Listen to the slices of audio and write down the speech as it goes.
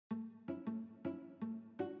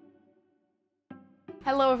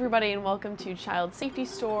Hello everybody and welcome to Child Safety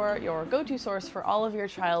Store, your go-to source for all of your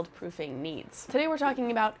child-proofing needs. Today we're talking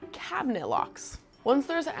about cabinet locks. Once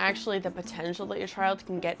there's actually the potential that your child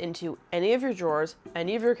can get into any of your drawers,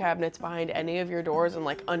 any of your cabinets, behind any of your doors, and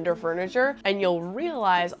like under furniture, and you'll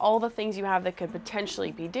realize all the things you have that could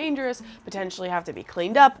potentially be dangerous, potentially have to be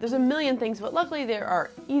cleaned up. There's a million things, but luckily there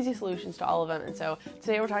are easy solutions to all of them. And so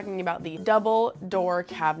today we're talking about the double door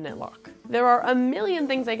cabinet lock. There are a million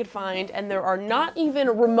things I could find, and there are not even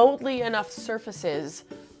remotely enough surfaces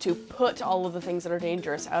to put all of the things that are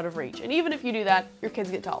dangerous out of reach. And even if you do that, your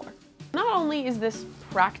kids get taller. Not only is this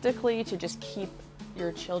practically to just keep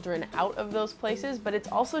your children out of those places, but it's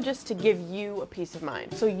also just to give you a peace of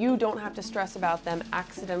mind, so you don't have to stress about them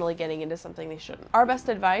accidentally getting into something they shouldn't. Our best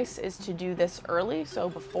advice is to do this early, so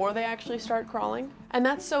before they actually start crawling. And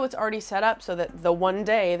that's so it's already set up so that the one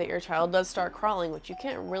day that your child does start crawling, which you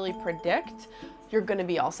can't really predict, you're gonna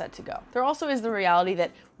be all set to go. There also is the reality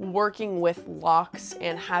that working with locks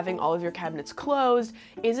and having all of your cabinets closed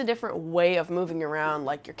is a different way of moving around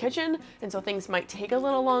like your kitchen, and so things might take a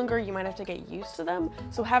little longer, you might have to get used to them.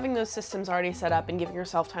 So having those systems already set up and giving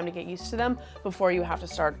yourself time to get used to them before you have to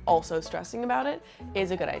start also stressing about it is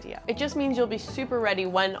a good idea. It just means you'll be super ready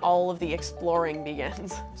when all of the exploring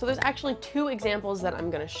begins. So there's actually two examples that I'm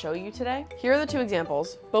gonna show you today. Here are the two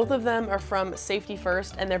examples. Both of them are from Safety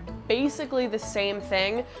First, and they're basically the same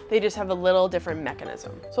thing, they just have a little different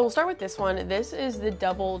mechanism. So we'll start with this one. This is the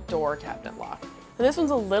double door cabinet lock. And this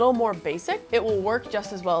one's a little more basic. It will work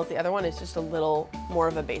just as well as the other one. It's just a little more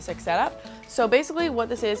of a basic setup. So basically what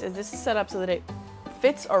this is this is set up so that it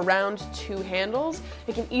fits around two handles.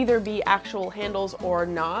 It can either be actual handles or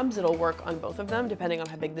knobs. It'll work on both of them depending on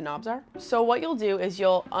how big the knobs are. So what you'll do is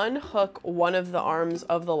you'll unhook one of the arms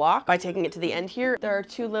of the lock by taking it to the end here. There are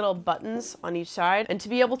two little buttons on each side, and to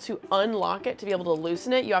be able to unlock it, to be able to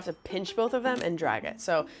loosen it, you have to pinch both of them and drag it.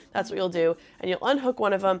 So that's what you'll do, and you'll unhook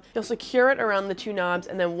one of them, you'll secure it around the two knobs,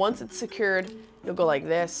 and then once it's secured, you'll go like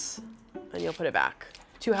this, and you'll put it back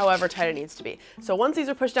to however tight it needs to be. So once these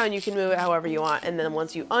are pushed down, you can move it however you want, and then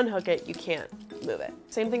once you unhook it, you can't move it.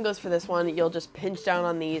 Same thing goes for this one. You'll just pinch down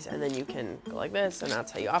on these, and then you can go like this, and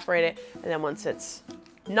that's how you operate it. And then once it's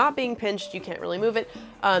not being pinched, you can't really move it.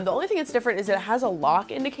 The only thing that's different is it has a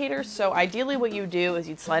lock indicator, so ideally what you do is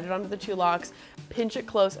you'd slide it onto the two locks, pinch it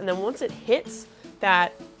close, and then once it hits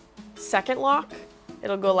that second lock,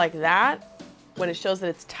 it'll go like that when it shows that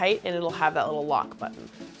it's tight, and it'll have that little lock button.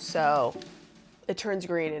 So it turns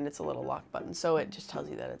green and it's a little lock button, so it just tells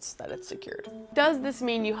you that it's secured. Does this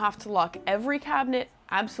mean you have to lock every cabinet?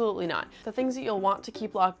 Absolutely not. The things that you'll want to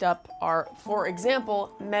keep locked up are, for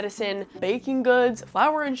example, medicine, baking goods,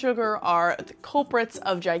 flour and sugar are the culprits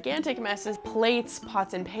of gigantic messes, plates,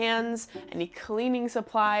 pots and pans, any cleaning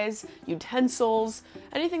supplies, utensils,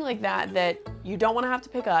 anything like that that you don't want to have to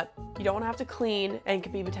pick up, you don't want to have to clean, and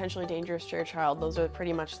could be potentially dangerous to your child. Those are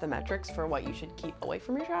pretty much the metrics for what you should keep away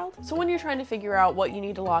from your child. So when you're trying to figure out what you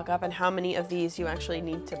need to lock up and how many of these you actually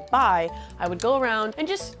need to buy, I would go around and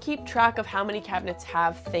just keep track of how many cabinets have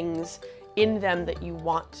things in them that you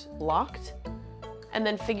want locked, and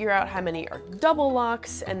then figure out how many are double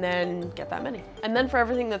locks, and then get that many. And then for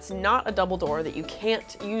everything that's not a double door that you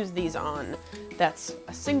can't use these on, that's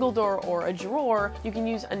a single door or a drawer, you can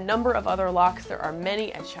use a number of other locks. There are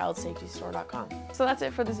many at child-safety-store.com. So that's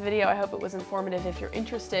it for this video. I hope it was informative. If you're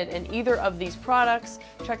interested in either of these products,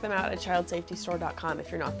 check them out at child-safety-store.com if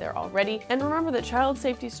you're not there already. And remember that Child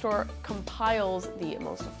Safety Store compiles the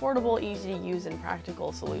most affordable, easy to use, and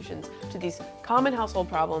practical solutions to these common household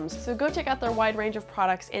problems. So go check out their wide range of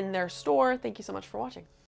products in their store. Thank you so much for watching.